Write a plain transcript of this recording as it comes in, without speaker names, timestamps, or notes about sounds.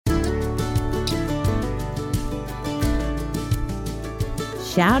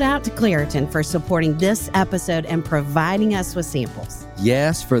Shout out to Claritin for supporting this episode and providing us with samples.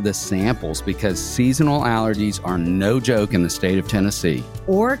 Yes, for the samples, because seasonal allergies are no joke in the state of Tennessee.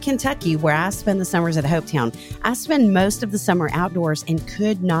 Or Kentucky, where I spend the summers at Hopetown. I spend most of the summer outdoors and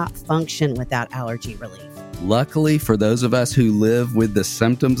could not function without allergy relief. Luckily, for those of us who live with the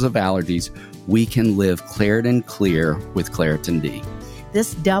symptoms of allergies, we can live Claritin Clear with Claritin D.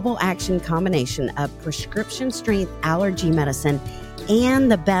 This double action combination of prescription strength allergy medicine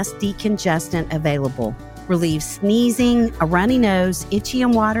and the best decongestant available relieves sneezing, a runny nose, itchy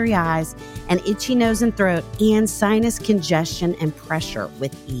and watery eyes, an itchy nose and throat, and sinus congestion and pressure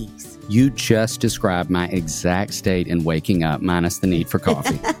with ease. You just described my exact state in waking up, minus the need for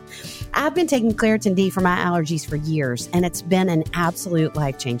coffee. I've been taking Claritin D for my allergies for years, and it's been an absolute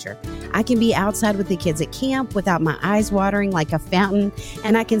life changer. I can be outside with the kids at camp without my eyes watering like a fountain,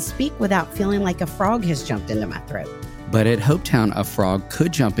 and I can speak without feeling like a frog has jumped into my throat. But at Hopetown, a frog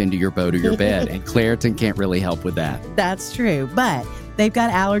could jump into your boat or your bed, and Claritin can't really help with that. That's true, but they've got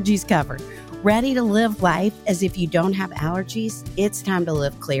allergies covered. Ready to live life as if you don't have allergies? It's time to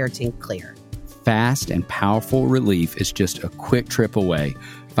live Claritin Clear. Fast and powerful relief is just a quick trip away.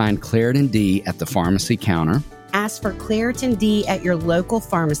 Find Claritin D at the pharmacy counter. Ask for Claritin D at your local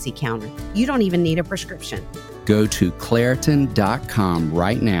pharmacy counter. You don't even need a prescription. Go to Claritin.com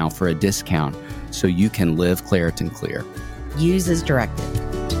right now for a discount so you can live Claritin Clear. Use as directed.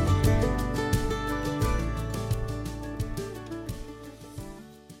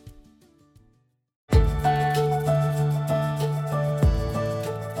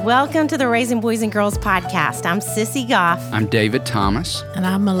 Welcome to the Raising Boys and Girls podcast. I'm Sissy Goff. I'm David Thomas. And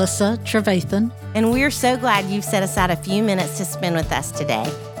I'm Melissa Trevathan. And we're so glad you've set aside a few minutes to spend with us today.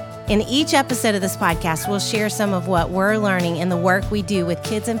 In each episode of this podcast, we'll share some of what we're learning in the work we do with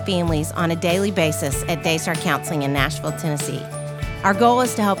kids and families on a daily basis at Daystar Counseling in Nashville, Tennessee. Our goal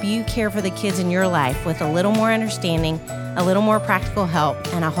is to help you care for the kids in your life with a little more understanding, a little more practical help,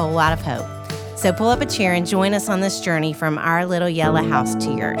 and a whole lot of hope. So pull up a chair and join us on this journey from our little yellow house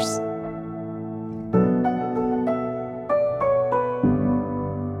to yours.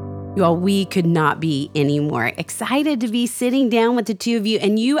 Well, we could not be any more excited to be sitting down with the two of you.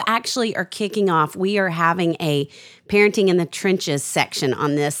 And you actually are kicking off. We are having a Parenting in the Trenches section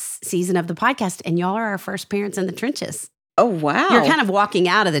on this season of the podcast. And y'all are our first parents in the trenches. Oh, wow. You're kind of walking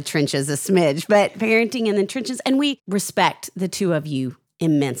out of the trenches a smidge, but parenting in the trenches. And we respect the two of you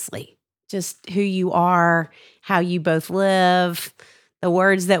immensely. Just who you are, how you both live, the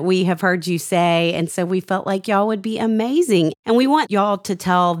words that we have heard you say. And so we felt like y'all would be amazing. And we want y'all to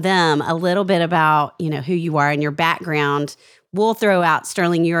tell them a little bit about, who you are and your background. We'll throw out,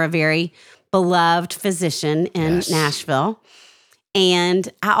 Sterling, you're a very beloved physician in Nashville. And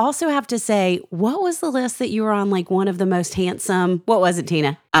I also have to say, what was the list that you were on, like one of the most handsome? What was it,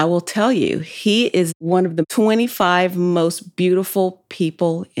 Tina? I will tell you, he is one of the 25 most beautiful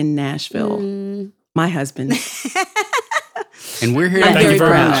people in Nashville. My husband. And we're here to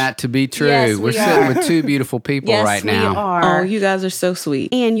confirm that to be true. Yes, we're sitting with two beautiful people right now. We are. Oh, you guys are so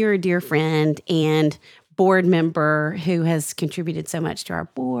sweet. And you're a dear friend and board member who has contributed so much to our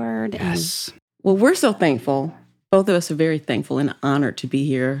board. Yes. Well, we're so thankful. Both of us are very thankful and honored to be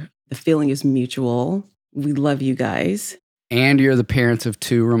here. The feeling is mutual. We love you guys. And you're the parents of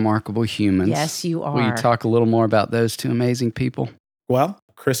two remarkable humans. Yes, you are. Will you talk a little more about those two amazing people? Well,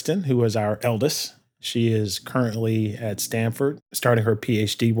 Kristen, who is our eldest, she is currently at Stanford starting her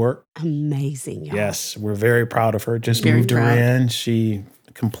PhD work. Amazing. Y'all. Yes, we're very proud of her. Just moved her in. She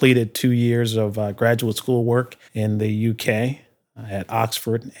completed 2 years of graduate school work in the UK at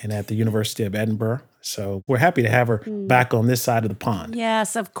Oxford and at the University of Edinburgh. So we're happy to have her back on this side of the pond.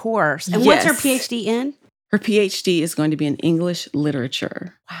 Yes, of course. And what's her PhD in? Her PhD is going to be in English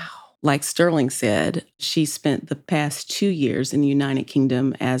literature. Wow. Like Sterling said, she spent the past 2 years in the United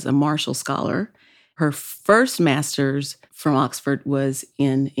Kingdom as a Marshall Scholar. Her first master's from Oxford was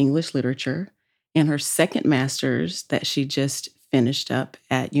in English literature, and her second master's that she just finished up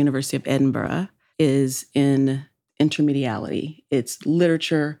at University of Edinburgh is in intermediality. It's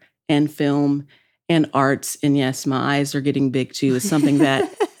literature and film and arts. And yes, my eyes are getting big too. It's something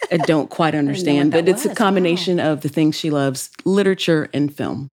that I don't quite understand, but it's a combination of the things she loves, literature and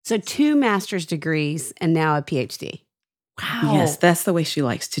film. So 2 master's degrees and now a PhD. Wow. Yes, that's the way she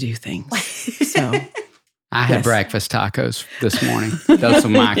likes to do things. So I had breakfast tacos this morning. Those are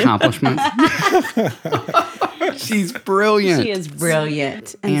my accomplishments. She's brilliant. She is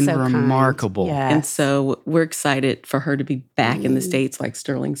brilliant. And so remarkable. Yes. And so we're excited for her to be back in the States, like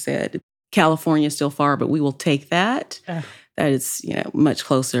Sterling said. California is still far, but we will take that. That is, much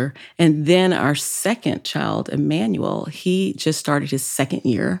closer. And then our second child, Emmanuel, he just started his second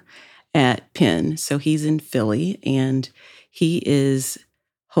year at Penn. So he's in Philly, and he is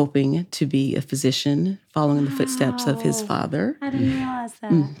hoping to be a physician, following in the footsteps of his father. I didn't realize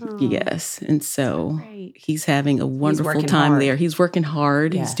that. Yes. And so Great. he's having a wonderful working time hard. there. He's working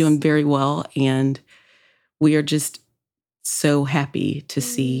hard. Yes. He's doing very well. And we are just so happy to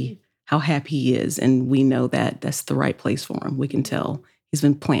see how happy he is. And we know that that's the right place for him. We can tell he's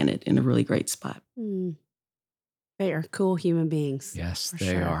been planted in a really great spot. They are cool human beings. Yes, for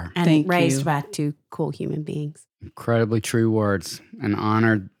they sure. are. And Thank raised you. by two cool human beings. Incredibly true words, and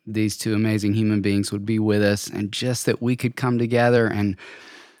honored these two amazing human beings would be with us, and just that we could come together and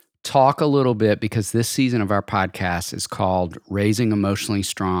talk a little bit, because this season of our podcast is called Raising Emotionally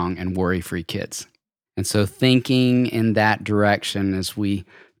Strong and Worry-Free Kids. And so thinking in that direction as we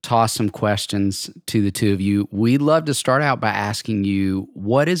toss some questions to the two of you, we'd love to start out by asking you,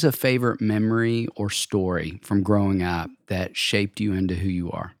 what is a favorite memory or story from growing up that shaped you into who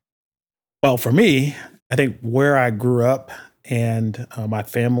you are? Well, for me, I think where I grew up and my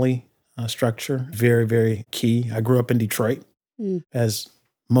family structure, very, very key. I grew up in Detroit. As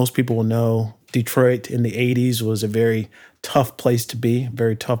most people will know, Detroit in the 80s was a very tough place to be, a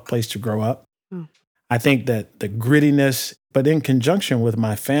very tough place to grow up. I think that the grittiness, but in conjunction with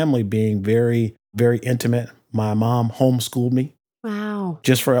my family being very, very intimate, my mom homeschooled me. Wow.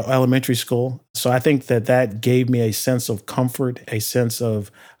 Just for elementary school. So I think that gave me a sense of comfort, a sense of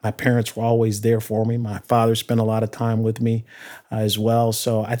my parents were always there for me. My father spent a lot of time with me as well.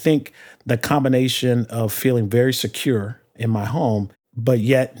 So I think the combination of feeling very secure in my home, but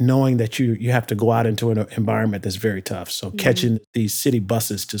yet knowing that you have to go out into an environment that's very tough. So catching these city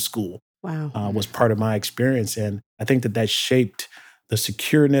buses to school was part of my experience. And I think that shaped the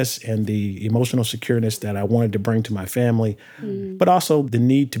secureness and the emotional secureness that I wanted to bring to my family, but also the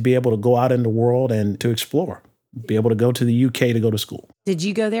need to be able to go out in the world and to explore, be able to go to the UK to go to school. Did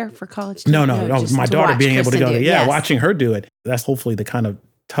you go there for college? No. Just My to daughter watch being able to Kristen go do there. it. Yeah, Yes. watching her do it. That's hopefully the kind of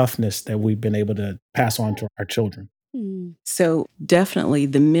toughness that we've been able to pass on to our children. So definitely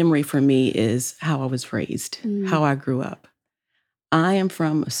the memory for me is how I was raised, how I grew up. I am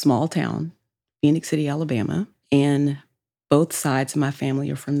from a small town, Phoenix City, Alabama, and both sides of my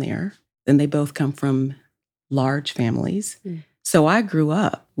family are from there. And they both come from large families. So I grew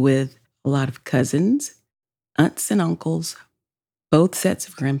up with a lot of cousins, aunts and uncles, both sets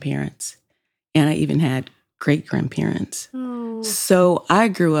of grandparents, and I even had great-grandparents. So I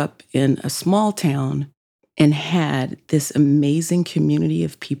grew up in a small town and had this amazing community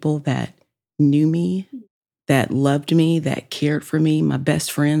of people that knew me, that loved me, that cared for me. My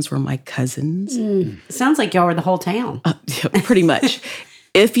best friends were my cousins. Sounds like y'all were the whole town. Pretty much.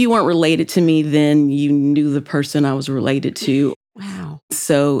 If you weren't related to me, then you knew the person I was related to. Wow.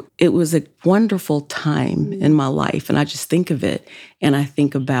 So it was a wonderful time in my life. And I just think of it and I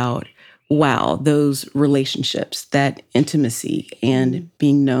think about, wow, those relationships, that intimacy and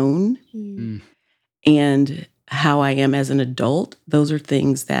being known and how I am as an adult. Those are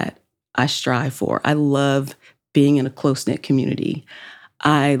things that I strive for. I love being in a close-knit community.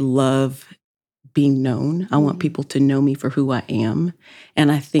 I love being known. I want people to know me for who I am.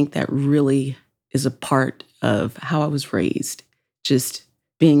 And I think that really is a part of how I was raised. Just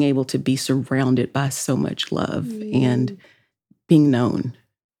being able to be surrounded by so much love and being known.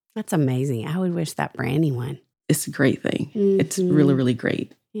 That's amazing. I would wish that for anyone. It's a great thing. It's really, really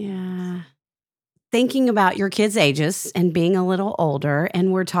great. Yeah. Thinking about your kids' ages and being a little older,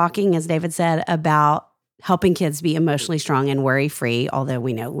 and we're talking, as David said, about helping kids be emotionally strong and worry-free, although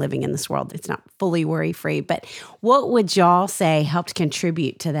we know living in this world, it's not fully worry-free. But what would y'all say helped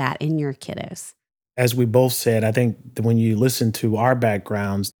contribute to that in your kiddos? As we both said, I think that when you listen to our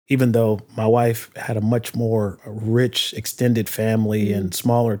backgrounds, even though my wife had a much more rich, extended family and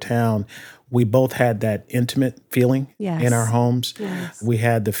smaller town, we both had that intimate feeling in our homes. Yes. We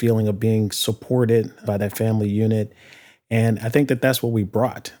had the feeling of being supported by that family unit. And I think that that's what we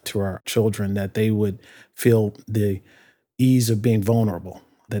brought to our children, that they would feel the ease of being vulnerable,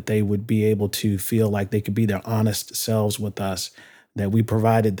 that they would be able to feel like they could be their honest selves with us, that we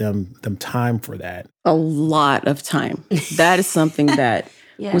provided them time for that. A lot of time. That is something that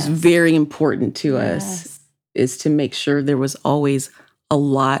was very important to us, is to make sure there was always a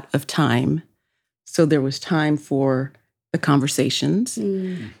lot of time. So there was time for the conversations,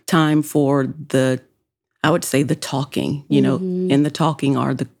 time for I would say the talking, and the talking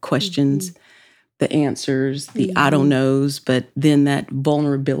are the questions, the answers, the I don't knows, but then that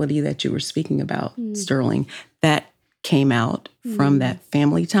vulnerability that you were speaking about, Sterling, that came out from that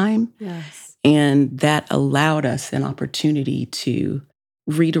family time. Yes. And that allowed us an opportunity to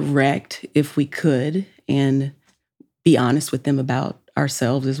redirect if we could and be honest with them about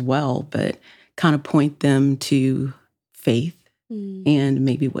ourselves as well, but kind of point them to faith and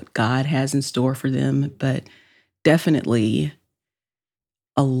maybe what God has in store for them. But definitely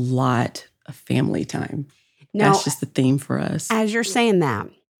a lot of family time. Now, that's just the theme for us. As you're saying that,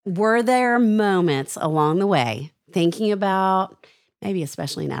 were there moments along the way, thinking about maybe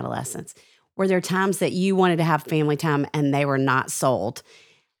especially in adolescence, were there times that you wanted to have family time and they were not sold?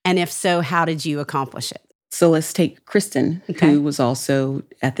 And if so, how did you accomplish it? So let's take Kristen, who was also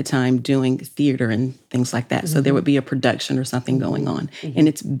at the time doing theater and things like that. So there would be a production or something going on, and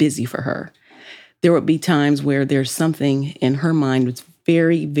it's busy for her. There would be times where there's something in her mind that's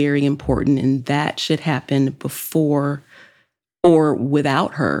very, very important, and that should happen before or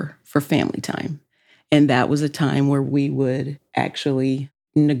without her for family time. And that was a time where we would actually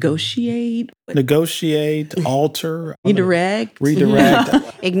negotiate, alter, redirect.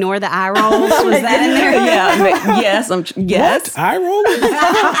 Ignore the eye rolls. Was that in there? Yes. Yes. What? Eye roll?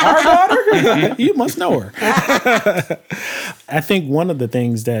 Our daughter? You must know her. I think one of the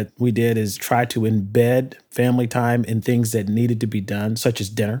things that we did is try to embed family time in things that needed to be done, such as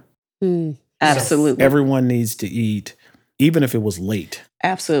dinner. Absolutely. Everyone needs to eat, even if it was late.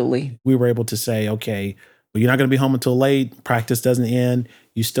 Absolutely. We were able to say, okay, well, you're not going to be home until late. Practice doesn't end.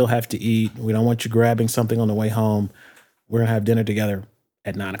 You still have to eat. We don't want you grabbing something on the way home. We're going to have dinner together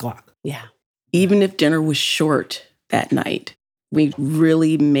at 9:00. Yeah. Even if dinner was short that night, we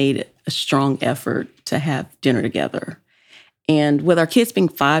really made a strong effort to have dinner together. And with our kids being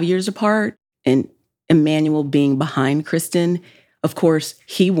 5 years apart and Emmanuel being behind Kristen, of course,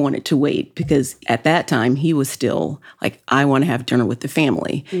 he wanted to wait because at that time he was still like, I want to have dinner with the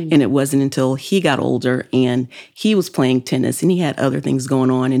family. And it wasn't until he got older and he was playing tennis and he had other things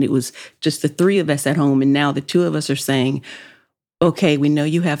going on. And it was just the three of us at home. And now the two of us are saying, okay, we know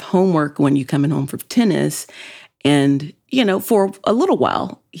you have homework when you're coming home from tennis. And, for a little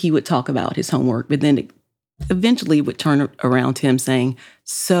while, he would talk about his homework, but then it eventually would turn around to him saying,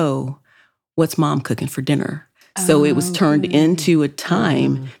 so what's mom cooking for dinner? So it was turned into a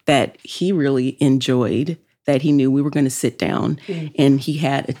time that he really enjoyed, that he knew we were going to sit down and he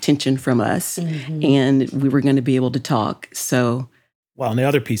had attention from us and we were going to be able to talk. So, well, and the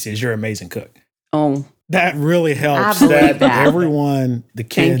other piece is you're an amazing cook. Oh, that really helps. I believe that everyone, the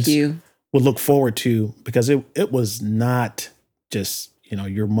kids, thank you, would look forward to, because it was not just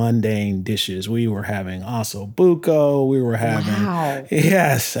your mundane dishes. We were having osso buco. We were having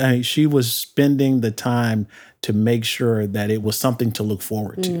yes. I mean, she was spending the time to make sure that it was something to look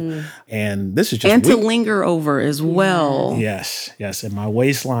forward to. And this is just... And to linger over as well. Yes. And my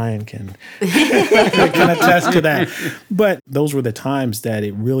waistline can attest to that. But those were the times that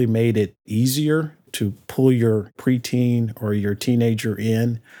it really made it easier to pull your preteen or your teenager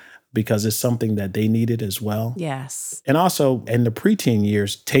in, because it's something that they needed as well. Yes. And also in the preteen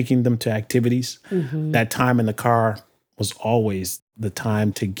years, taking them to activities, that time in the car was always the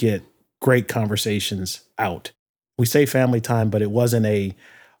time to get great conversations out. We say family time, but it wasn't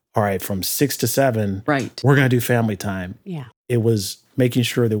all right, from 6 to 7, right, we're going to do family time. Yeah. It was making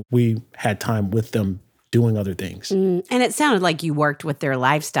sure that we had time with them doing other things. And it sounded like you worked with their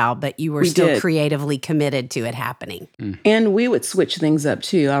lifestyle, but you were still creatively committed to it happening. And we would switch things up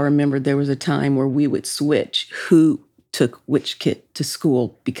too. I remember there was a time where we would switch who took which kid to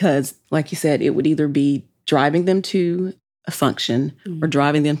school, because like you said, it would either be driving them to a function or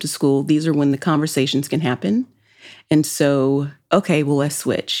driving them to school. These are when the conversations can happen. And so, okay, well, let's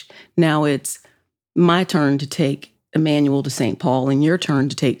switch. Now it's my turn to take Emmanuel to St. Paul and your turn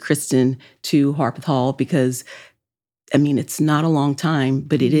to take Kristen to Harpeth Hall, because, it's not a long time,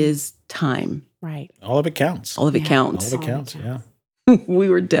 but it is time. Right. All of it counts. All of it counts. All of it counts, yeah. We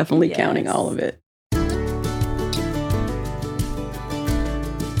were definitely counting all of it.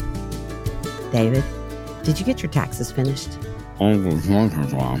 David, did you get your taxes finished?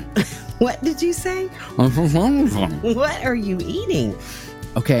 What did you say? What are you eating?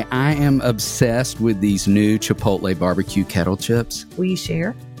 Okay, I am obsessed with these new Chipotle barbecue kettle chips. Will you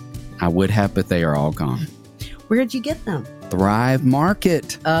share? I would have, but they are all gone. Where'd you get them? Thrive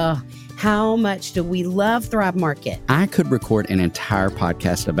Market. How much do we love Thrive Market? I could record an entire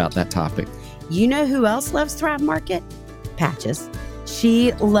podcast about that topic. You know who else loves Thrive Market? Patches.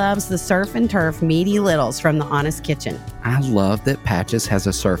 She loves the surf and turf meaty littles from the Honest Kitchen. I love that Patches has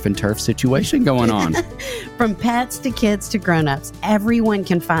a surf and turf situation going on. From pets to kids to grown-ups, everyone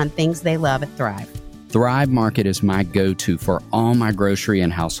can find things they love at Thrive. Thrive Market is my go-to for all my grocery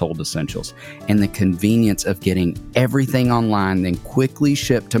and household essentials, and the convenience of getting everything online then quickly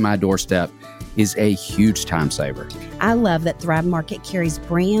shipped to my doorstep is a huge time saver. I love that Thrive Market carries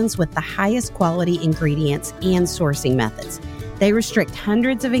brands with the highest quality ingredients and sourcing methods. They restrict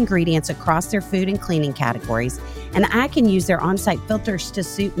hundreds of ingredients across their food and cleaning categories, and I can use their on-site filters to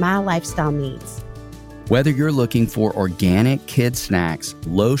suit my lifestyle needs. Whether you're looking for organic kid snacks,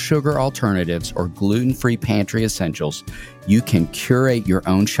 low-sugar alternatives, or gluten-free pantry essentials, you can curate your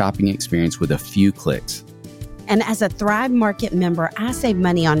own shopping experience with a few clicks. And as a Thrive Market member, I save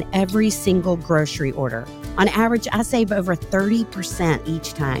money on every single grocery order. On average, I save over 30%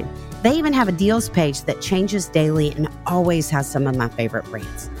 each time. They even have a deals page that changes daily and always has some of my favorite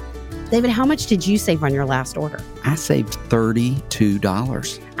brands. David, how much did you save on your last order? I saved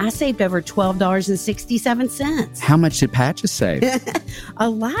 $32. I saved over $12.67. How much did Patches save? A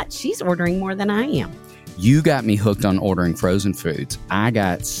lot. She's ordering more than I am. You got me hooked on ordering frozen foods. I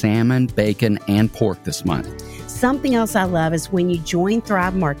got salmon, bacon, and pork this month. Something else I love is when you join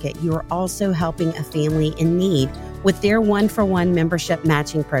Thrive Market, you are also helping a family in need with their 1-for-1 membership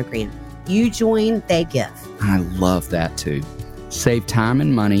matching program. You join, they give. I love that too. Save time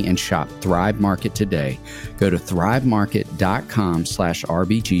and money and shop Thrive Market today. Go to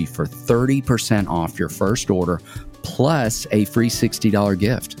thrivemarket.com/RBG for 30% off your first order plus a free $60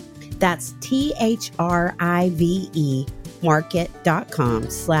 gift. That's THRIVE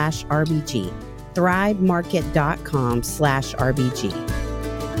market.com/RBG. thrivemarket.com/RBG.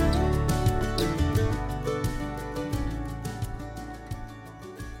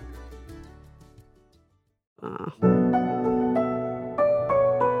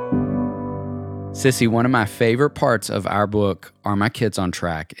 Sissy, one of my favorite parts of our book, Are My Kids on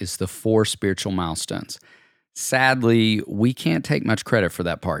Track, is the 4 spiritual milestones. Sadly, we can't take much credit for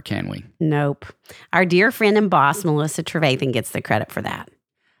that part, can we? Nope. Our dear friend and boss, Melissa Trevathan, gets the credit for that.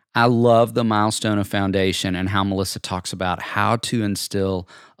 I love the milestone of foundation and how Melissa talks about how to instill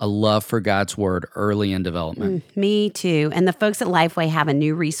a love for God's word early in development. Me too. And the folks at Lifeway have a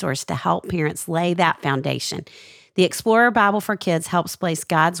new resource to help parents lay that foundation. The Explorer Bible for Kids helps place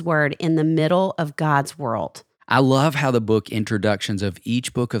God's word in the middle of God's world. I love how the book introductions of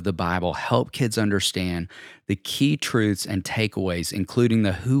each book of the Bible help kids understand the key truths and takeaways, including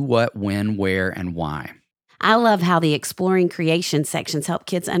the who, what, when, where, and why. I love how the Exploring Creation sections help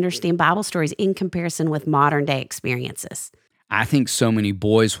kids understand Bible stories in comparison with modern day experiences. I think so many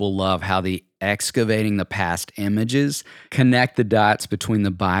boys will love how the Excavating the Past images connect the dots between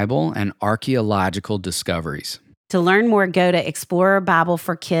the Bible and archaeological discoveries. To learn more, go to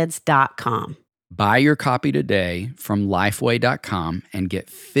exploreribibleforkids.com. Buy your copy today from lifeway.com and get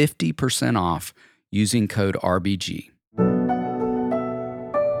 50% off using code RBG.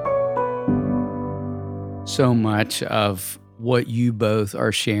 So much of what you both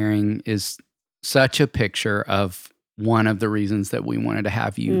are sharing is such a picture of one of the reasons that we wanted to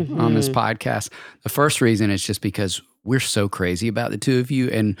have you on this podcast. The first reason is just because we're so crazy about the two of you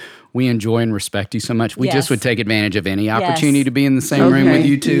and we enjoy and respect you so much. We just would take advantage of any opportunity to be in the same room with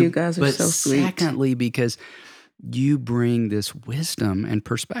you two. You guys are so sweet. Secondly, because you bring this wisdom and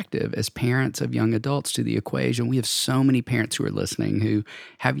perspective as parents of young adults to the equation. We have so many parents who are listening who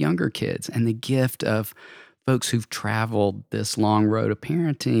have younger kids, and the gift of folks who've traveled this long road of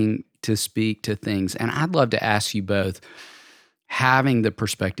parenting to speak to things. And I'd love to ask you both, having the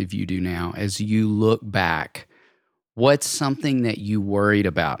perspective you do now, as you look back, what's something that you worried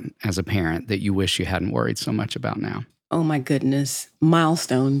about as a parent that you wish you hadn't worried so much about now? Oh my goodness.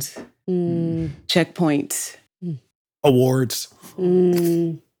 Milestones, checkpoints. Awards.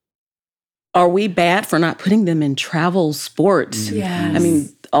 Are we bad for not putting them in travel, sports? Yes. I mean,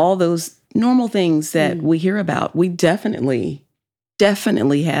 all those normal things that we hear about. We definitely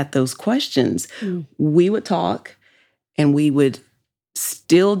had those questions. We would talk and we would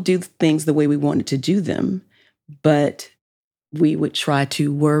still do things the way we wanted to do them, but we would try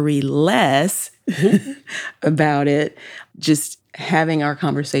to worry less about it, just having our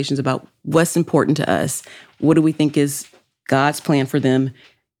conversations about what's important to us. What do we think is God's plan for them?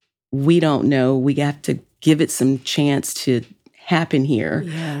 We don't know. We have to give it some chance to happen here,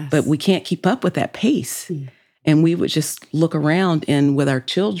 but we can't keep up with that pace. And we would just look around and with our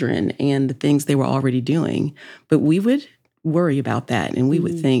children and the things they were already doing, but we would worry about that. And we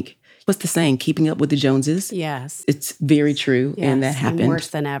would think, what's the saying? Keeping up with the Joneses. Yes. It's very true. Yes. And that happened. And worse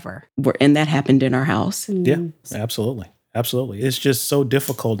than ever. And that happened in our house. Yeah, absolutely. Absolutely. It's just so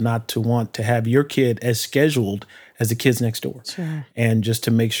difficult not to want to have your kid as scheduled as the kids next door. Sure. And just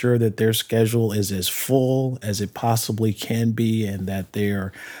to make sure that their schedule is as full as it possibly can be and that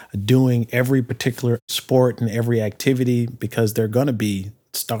they're doing every particular sport and every activity because they're going to be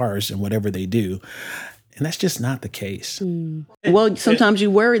stars in whatever they do. And that's just not the case. Well, sometimes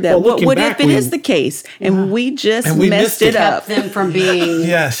you worry that, Well, what back, if it is the case and we just And we messed missed it it. up? Them from being,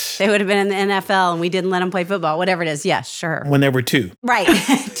 Yes. they would have been in the NFL and we didn't let them play football, whatever it is. Yes, sure. When they were 2. Right.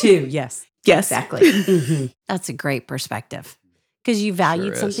 Two, yes. Yes, Exactly. Mhm. That's a great perspective because you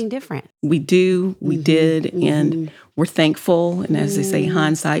valued is. something different. we do, we did, and we're thankful. And as they say,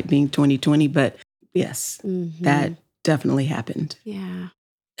 hindsight being 2020, but yes, that definitely happened. Yeah.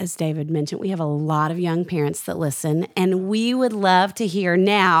 As David mentioned, we have a lot of young parents that listen, and we would love to hear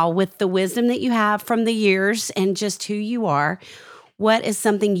now, with the wisdom that you have from the years and just who you are, what is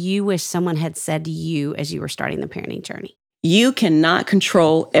something you wish someone had said to you as you were starting the parenting journey? You cannot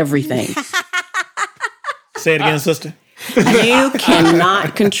control everything. Say it again, sister. You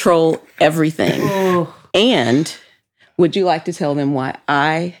cannot control everything. And would you like to tell them why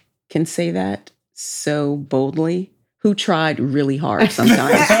I can say that so boldly? Who tried really hard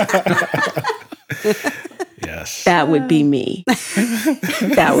sometimes? Yes. That would be me.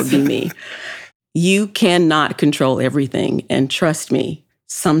 That would be me. You cannot control everything. And trust me,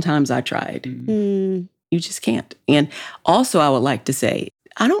 sometimes I tried. You just can't. And also, I would like to say,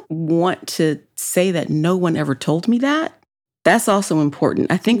 I don't want to say that no one ever told me that. That's also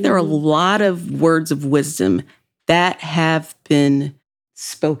important. I think there are a lot of words of wisdom that have been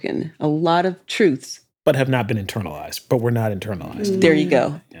spoken, a lot of truths. But have not been internalized. But we're not internalized. There you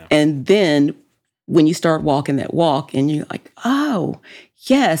go. Yeah. And then when you start walking that walk and you're like, oh,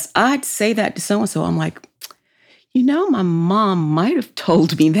 yes, I'd say that to so-and-so. I'm like, my mom might have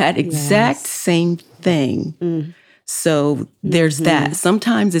told me that exact same thing. So there's that.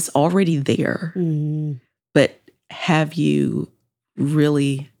 Sometimes it's already there. But have you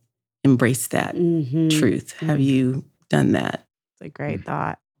really embraced that truth? Have you done that? It's a great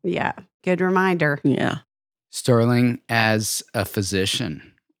thought. Yeah. Good reminder. Yeah. Sterling, as a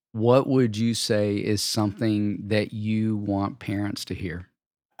physician, what would you say is something that you want parents to hear?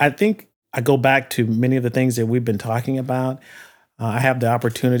 I think I go back to many of the things that we've been talking about. I have the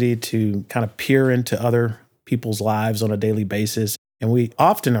opportunity to kind of peer into other people's lives on a daily basis. And we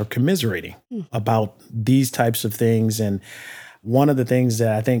often are commiserating about these types of things. And one of the things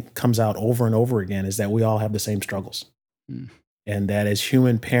that I think comes out over and over again is that we all have the same struggles. And that as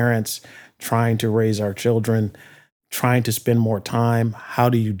human parents trying to raise our children, trying to spend more time, how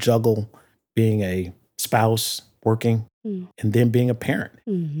do you juggle being a spouse, working, and then being a parent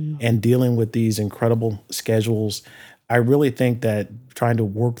and dealing with these incredible schedules? I really think that trying to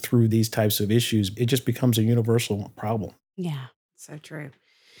work through these types of issues, it just becomes a universal problem. Yeah, so true.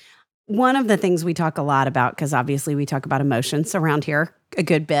 One of the things we talk a lot about, because obviously we talk about emotions around here a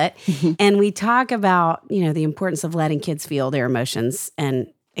good bit, and we talk about, the importance of letting kids feel their emotions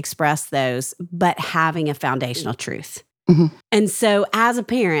and express those, but having a foundational truth. And so as a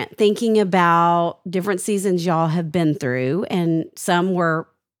parent, thinking about different seasons y'all have been through, and some were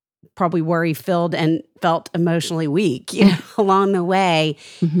probably worry-filled and felt emotionally weak, along the way,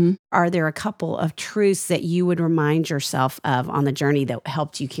 are there a couple of truths that you would remind yourself of on the journey that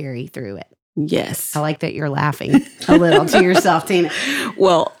helped you carry through it? Yes. I like that you're laughing a little to yourself, Tina.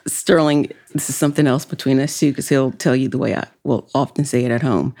 Well, Sterling, this is something else between us too, because he'll tell you the way I will often say it at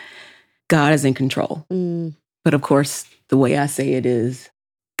home. God is in control. But of course, the way I say it is,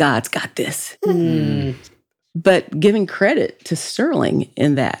 God's got this. But giving credit to Sterling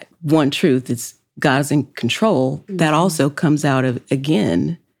in that one truth is God's in control. That also comes out of,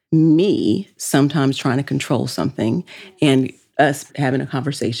 again, me sometimes trying to control something and us having a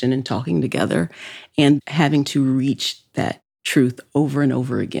conversation and talking together and having to reach that truth over and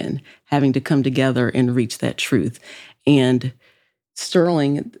over again, having to come together and reach that truth. And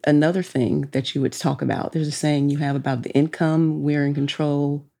Sterling, another thing that you would talk about, there's a saying you have about the income, we're in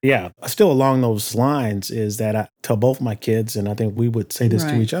control. Yeah, still along those lines is that I tell both my kids, and I think we would say this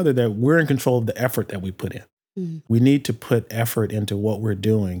to each other, that we're in control of the effort that we put in. We need to put effort into what we're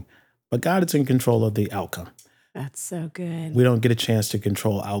doing, but God is in control of the outcome. That's so good. We don't get a chance to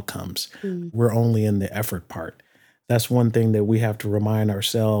control outcomes. We're only in the effort part. That's one thing that we have to remind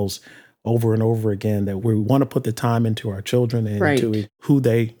ourselves over and over again, that we want to put the time into our children and into who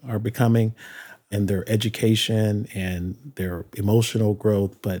they are becoming and their education and their emotional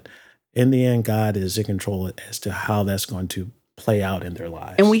growth. But in the end, God is in control as to how that's going to play out in their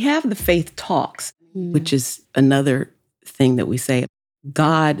lives. And we have the faith talks, which is another thing that we say.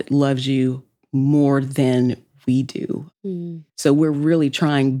 God loves you more than we do. Mm. So we're really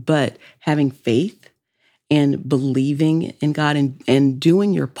trying, but having faith and believing in God and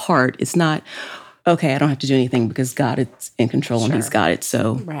doing your part. It's not, okay, I don't have to do anything because God is in control and He's got it.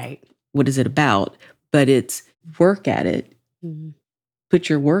 So Right. what is it about? But it's work at it, put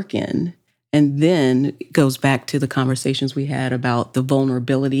your work in. And then it goes back to the conversations we had about the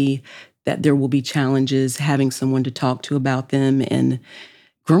vulnerability, that there will be challenges, having someone to talk to about them, and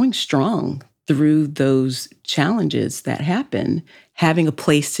growing strong through those challenges that happen, having a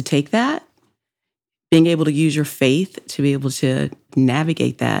place to take that, being able to use your faith to be able to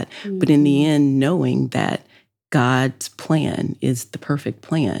navigate that. But in the end, knowing that God's plan is the perfect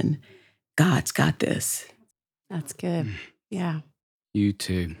plan. God's got this. That's good. Yeah. You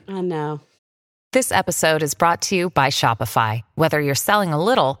too. I know. This episode is brought to you by Shopify. Whether you're selling a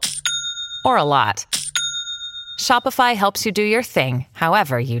little or a lot, Shopify helps you do your thing,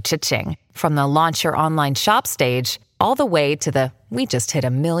 however you cha-ching. From the launch your online shop stage, all the way to the we just hit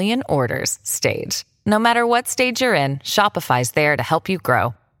 1 million orders stage. No matter what stage you're in, Shopify's there to help you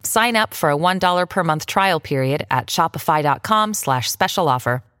grow. Sign up for a $1 per month trial period at shopify.com/special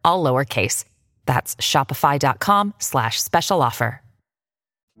offer, all lowercase. That's shopify.com/special offer.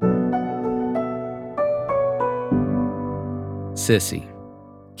 Sissy,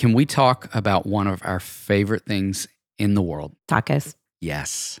 can we talk about one of our favorite things in the world? Tacos.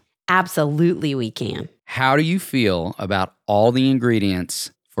 Yes. Absolutely, we can. How do you feel about all the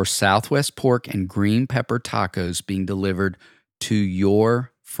ingredients for Southwest pork and green pepper tacos being delivered to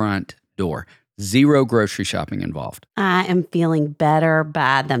your front door? 0 grocery shopping involved. I am feeling better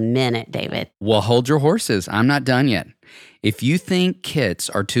by the minute, David. Well, hold your horses. I'm not done yet. If you think kits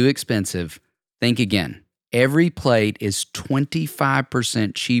are too expensive, think again. Every plate is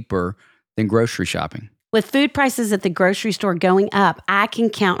 25% cheaper than grocery shopping. With food prices at the grocery store going up, I can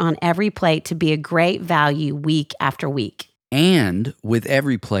count on every plate to be a great value week after week. And with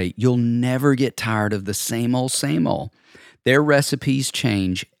every plate, you'll never get tired of the same old, same old. Their recipes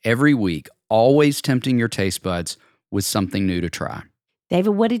change every week, always tempting your taste buds with something new to try.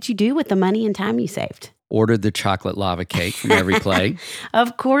 David, what did you do with the money and time you saved? Ordered the chocolate lava cake from every plate.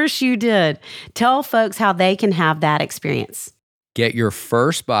 Of course you did. Tell folks how they can have that experience. Get your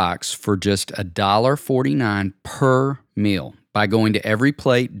first box for just $1.49 per meal by going to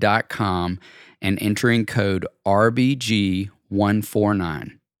everyplate.com and entering code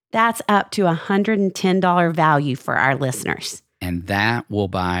RBG149. That's up to $110 value for our listeners. And that will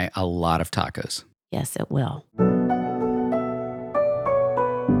buy a lot of tacos. Yes, it will.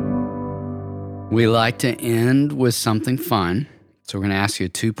 We like to end with something fun. So we're going to ask you a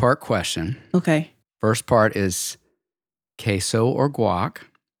 2-part question. Okay. First part is queso or guac.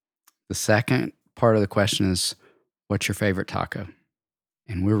 The second part of the question is, what's your favorite taco?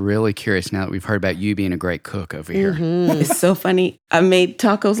 And we're really curious now that we've heard about you being a great cook over here. It's so funny. I made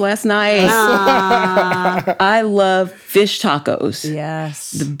tacos last night. I love fish tacos.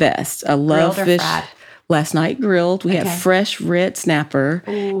 Yes. The best. I love Grilled or fish. fried? Last night grilled. We had fresh red snapper.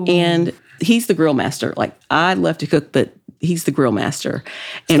 And he's the grill master. Like, I love to cook, but he's the grill master.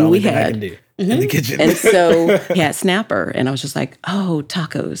 And we I had can do in the kitchen. And so he had snapper. And I was just like, oh,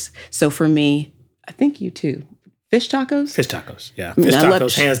 tacos. So for me, I think you too. Fish tacos? Fish tacos. Yeah. Fish I love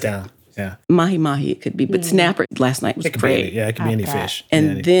tacos, hands down. Yeah. Mahi it could be. But snapper last night was It could be great. it could be any fish.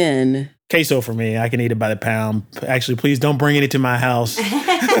 And Yeah. then Queso for me, I can eat it by the pound. Actually, please don't bring any to my house.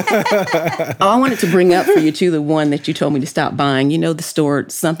 I wanted to bring up for you too the one that you told me to stop buying. You know the store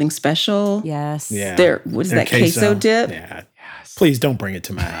Something Special? Yes. Yeah. What is Their that, queso dip? Yeah. Please don't bring it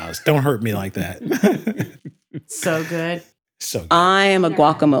to my house. Don't hurt me like that. So good. So good. I am a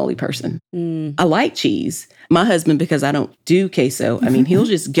guacamole person. I like cheese. My husband, because I don't do queso, I mean, he'll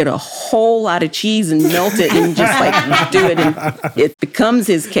just get a whole lot of cheese and melt it and just like do it. And it becomes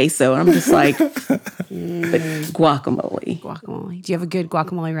his queso. I'm just like, but guacamole. Guacamole. Do you have a good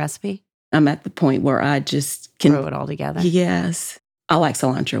guacamole recipe? I'm at the point where I just can. Throw it all together. Yes. I like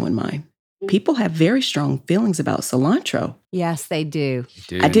cilantro in mine. People have very strong feelings about cilantro. Yes, they do.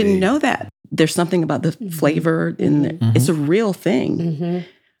 I didn't know that. There's something about the flavor in there. It's a real thing. Mm-hmm.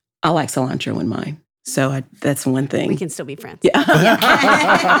 I like cilantro in mine. So that's one thing. We can still be friends. Yeah.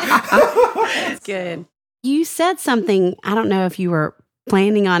 That's good. You said something, I don't know if you were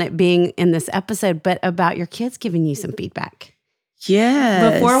planning on it being in this episode, but about your kids giving you some feedback.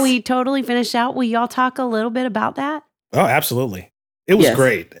 Yes. Before we totally finish out, will y'all talk a little bit about that? Oh, absolutely. It was Yes.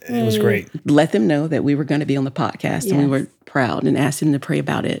 great. It was great. Let them know that we were going to be on the podcast and we were proud, and asked them to pray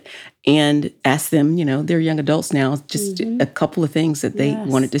about it and asked them, they're young adults now, just a couple of things that they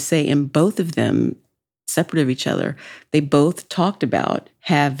wanted to say. And both of them, separate of each other, they both talked about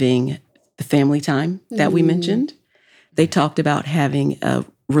having the family time that we mentioned. They talked about having a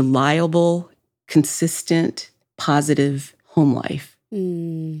reliable, consistent, positive home life.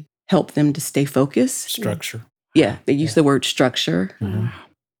 Help them to stay focused. Structure. Yeah, they use the word structure.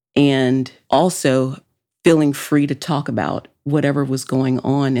 And also feeling free to talk about whatever was going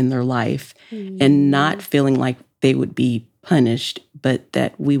on in their life and not feeling like they would be punished, but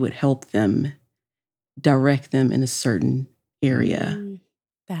that we would help them, direct them in a certain area.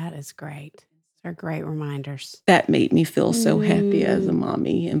 That is great. They're great reminders. That made me feel so happy as a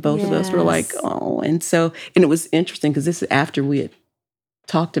mommy. And both of us were like, oh. And it was interesting because this is after we had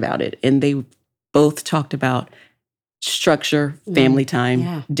talked about it. And they both talked about structure, family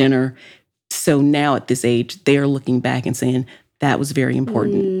time, dinner. So now at this age, they're looking back and saying, that was very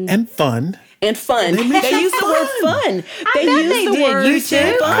important. And fun. And fun. They use the word fun. They use the word You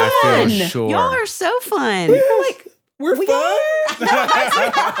too? fun. I feel sure. Y'all are so fun. We're fun.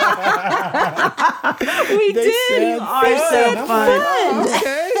 We did. You are so fun.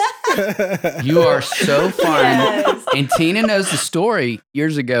 Okay. You are so fun. And Tina knows the story.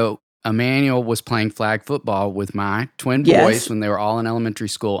 Years ago, Emmanuel was playing flag football with my twin boys when they were all in elementary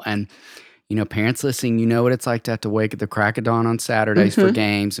school. And, parents listening, you know what it's like to have to wake at the crack of dawn on Saturdays for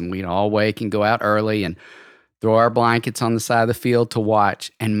games. And we'd all wake and go out early and throw our blankets on the side of the field to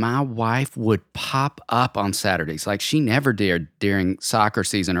watch. And my wife would pop up on Saturdays like she never did during soccer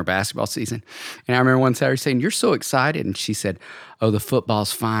season or basketball season. And I remember one Saturday saying, "You're so excited." And she said, "Oh, the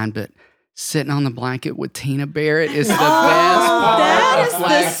football's fine, but sitting on the blanket with Tina Barrett is the best part that of is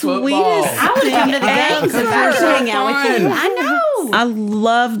flag the football." sweetest I would come to the games and first hang out with you. I know. I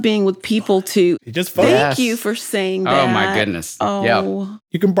love being with people too. It's just fun. Yes. Thank you for saying that. Oh, my goodness. Oh, Yep.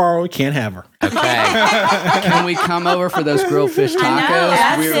 You can borrow it, can't have her. Okay. Can we come over for those grilled fish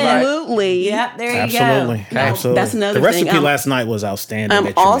tacos? We were like, absolutely. Yep, there you Absolutely. go. Absolutely. That's another The recipe thing. last night was outstanding. I'm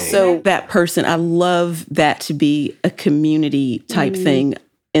that you also made. that person. I love that to be a community type thing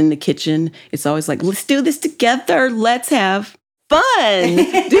in the kitchen. It's always like, let's do this together. Let's have fun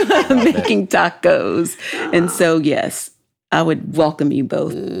making tacos. And so, yes, I would welcome you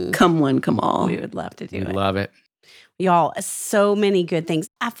both. Come one, come all. We would love to do we it. love it. Y'all, so many good things.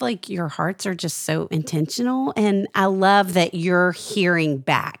 I feel like your hearts are just so intentional. And I love that you're hearing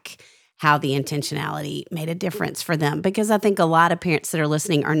back how the intentionality made a difference for them. Because I think a lot of parents that are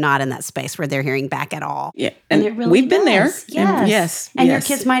listening are not in that space where they're hearing back at all. Yeah. And it really we've been there. does. And Yes. And your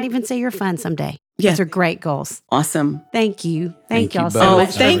kids might even say you're fun someday. Yeah. Those are great goals. Awesome. Thank you. Thank Thank y'all you so both. much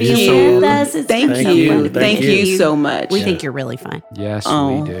Oh, for thank being you. with us. It's Thank been so you. fun to be Thank with you so much. We think you're really fun. Yes,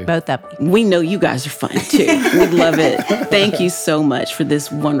 Oh. we do. Both of you. We know you guys are fun too. We love it. Thank you so much for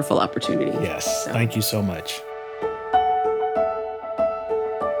this wonderful opportunity. Yes. Thank you so much.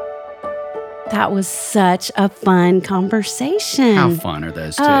 That was such a fun conversation. How fun are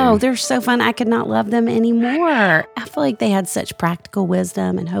those two? Oh, they're so fun. I could not love them anymore. I feel like they had such practical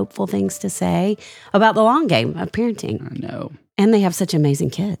wisdom and hopeful things to say about the long game of parenting. I know. And they have such amazing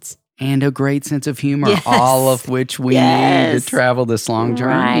kids. And a great sense of humor, Yes. all of which we need Yes. to travel this long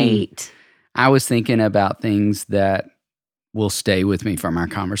journey. Right. I was thinking about things that will stay with me from our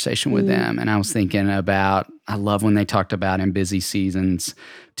conversation with them. And I was thinking about, I love when they talked about in busy seasons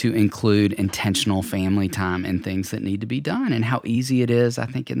to include intentional family time and things that need to be done, and how easy it is, I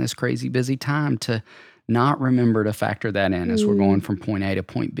think, in this crazy busy time to not remember to factor that in as we're going from point A to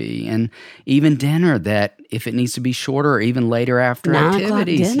point B. And even dinner, that if it needs to be shorter or even later after 9 o'clock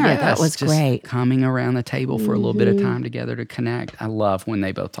activities. dinner, that was just great. coming around the table for a little bit of time together to connect. I love when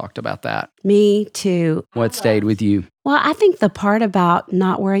they both talked about that. Me too. What stayed with you? Well, I think the part about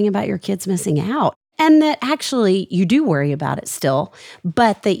not worrying about your kids missing out, and that actually you do worry about it still,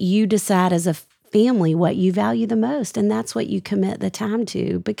 but that you decide as a family what you value the most. And that's what you commit the time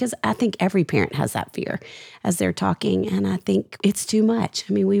to, because I think every parent has that fear as they're talking. And I think it's too much.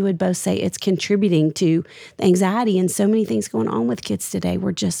 I mean, we would both say it's contributing to the anxiety and so many things going on with kids today.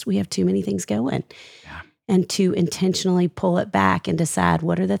 We have too many things going. Yeah. And to intentionally pull it back and decide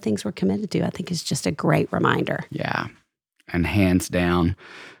what are the things we're committed to, I think is just a great reminder. Yeah. And hands down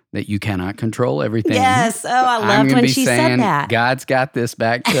that you cannot control everything. Yes. Oh, I I'm loved gonna when be she saying, said that. God's got this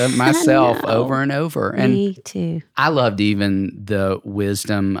back to myself know. over and over. And Me too. I loved even the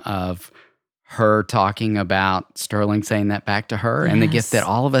wisdom of her talking about Sterling saying that back to her, and the gift Yes. that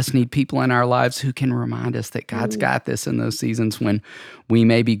all of us need people in our lives who can remind us that God's got this in those seasons when we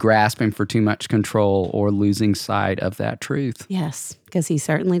may be grasping for too much control or losing sight of that truth. Yes, because he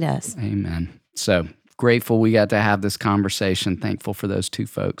certainly does. Amen. So grateful we got to have this conversation. Thankful for those two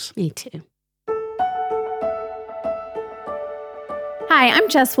folks. Me too. Hi, Hi, I'm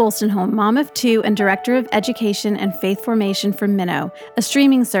Jess Wolstenholme, mom of two and director of education and faith formation for Minnow, a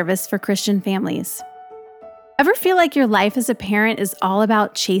streaming service for Christian families. Ever feel like your life as a parent is all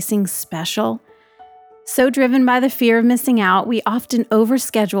about chasing special? So driven by the fear of missing out, we often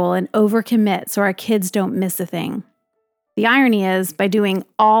overschedule and overcommit so our kids don't miss a thing. The irony is, by doing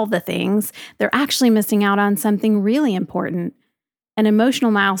all the things, they're actually missing out on something really important. An emotional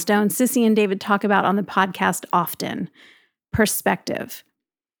milestone Sissy and David talk about on the podcast often: perspective.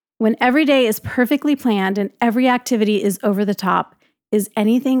 When every day is perfectly planned and every activity is over the top, is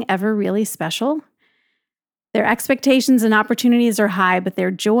anything ever really special? Their expectations and opportunities are high, but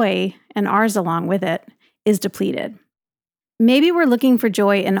their joy, and ours along with it, is depleted. Maybe we're looking for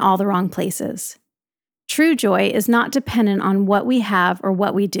joy in all the wrong places. True joy is not dependent on what we have or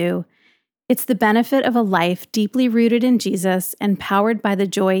what we do. It's the benefit of a life deeply rooted in Jesus and powered by the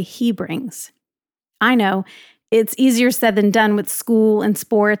joy He brings. I know it's easier said than done with school and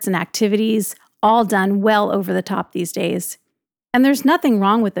sports and activities, all done well over the top these days. And there's nothing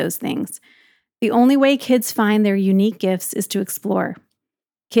wrong with those things. The only way kids find their unique gifts is to explore.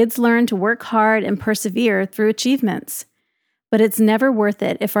 Kids learn to work hard and persevere through achievements. But it's never worth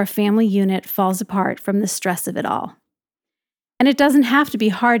it if our family unit falls apart from the stress of it all. And it doesn't have to be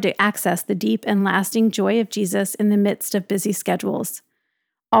hard to access the deep and lasting joy of Jesus in the midst of busy schedules.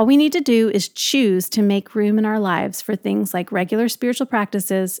 All we need to do is choose to make room in our lives for things like regular spiritual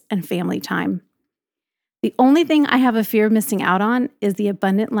practices and family time. The only thing I have a fear of missing out on is the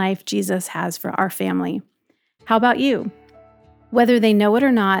abundant life Jesus has for our family. How about you? Whether they know it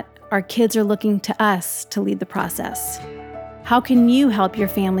or not, our kids are looking to us to lead the process. How can you help your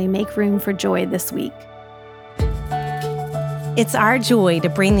family make room for joy this week? It's our joy to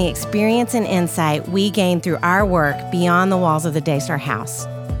bring the experience and insight we gain through our work beyond the walls of the Daystar house.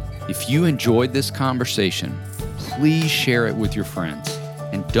 If you enjoyed this conversation, please share it with your friends.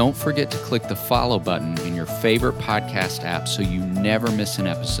 And don't forget to click the follow button in your favorite podcast app so you never miss an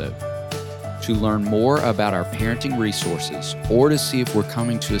episode. To learn more about our parenting resources or to see if we're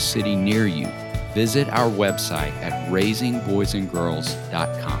coming to a city near you, visit our website at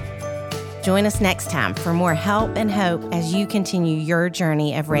raisingboysandgirls.com. Join us next time for more help and hope as you continue your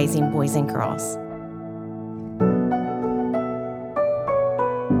journey of raising boys and girls.